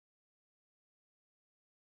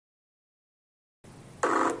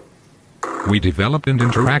We developed an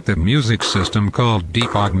interactive music system called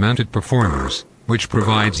Deep Augmented Performers, which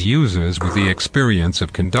provides users with the experience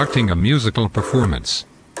of conducting a musical performance.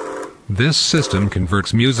 This system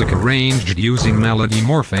converts music arranged using melody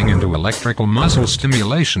morphing into electrical muscle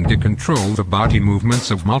stimulation to control the body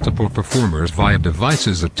movements of multiple performers via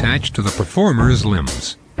devices attached to the performer's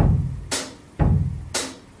limbs.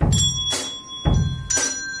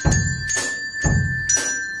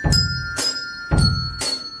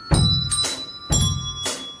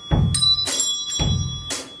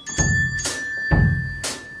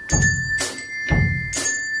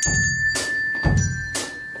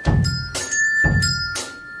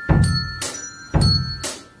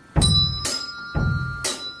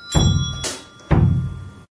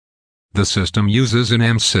 The system uses an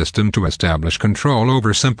EMS system to establish control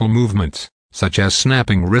over simple movements, such as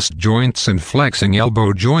snapping wrist joints and flexing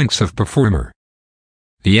elbow joints of performer.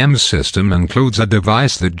 The EMS system includes a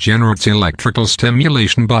device that generates electrical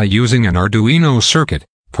stimulation by using an Arduino circuit,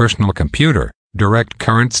 personal computer, direct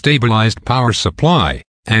current stabilized power supply,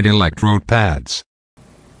 and electrode pads.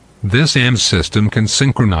 This EMS system can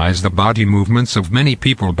synchronize the body movements of many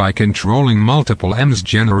people by controlling multiple EMS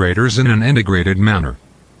generators in an integrated manner.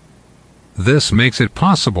 This makes it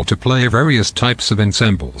possible to play various types of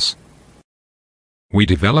ensembles. We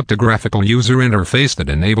developed a graphical user interface that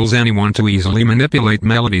enables anyone to easily manipulate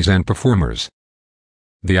melodies and performers.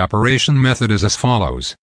 The operation method is as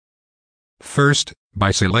follows. First,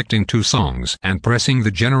 by selecting two songs and pressing the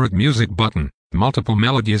Generate Music button, multiple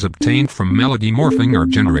melodies obtained from melody morphing are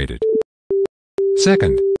generated.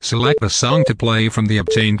 Second, select a song to play from the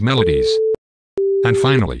obtained melodies. And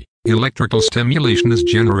finally, electrical stimulation is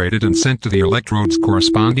generated and sent to the electrodes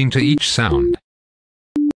corresponding to each sound.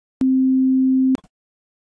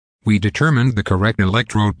 We determined the correct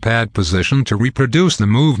electrode pad position to reproduce the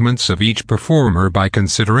movements of each performer by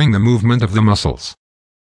considering the movement of the muscles.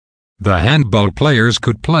 The handball players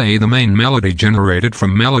could play the main melody generated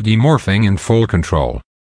from melody morphing in full control.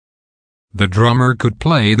 The drummer could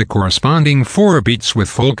play the corresponding 4 beats with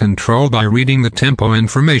full control by reading the tempo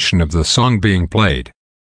information of the song being played.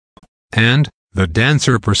 And, the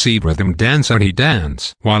dancer proceed rhythm dance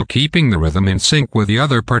while keeping the rhythm in sync with the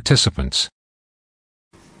other participants.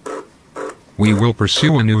 We will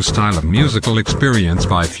pursue a new style of musical experience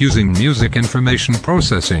by fusing music information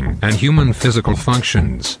processing and human physical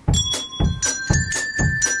functions.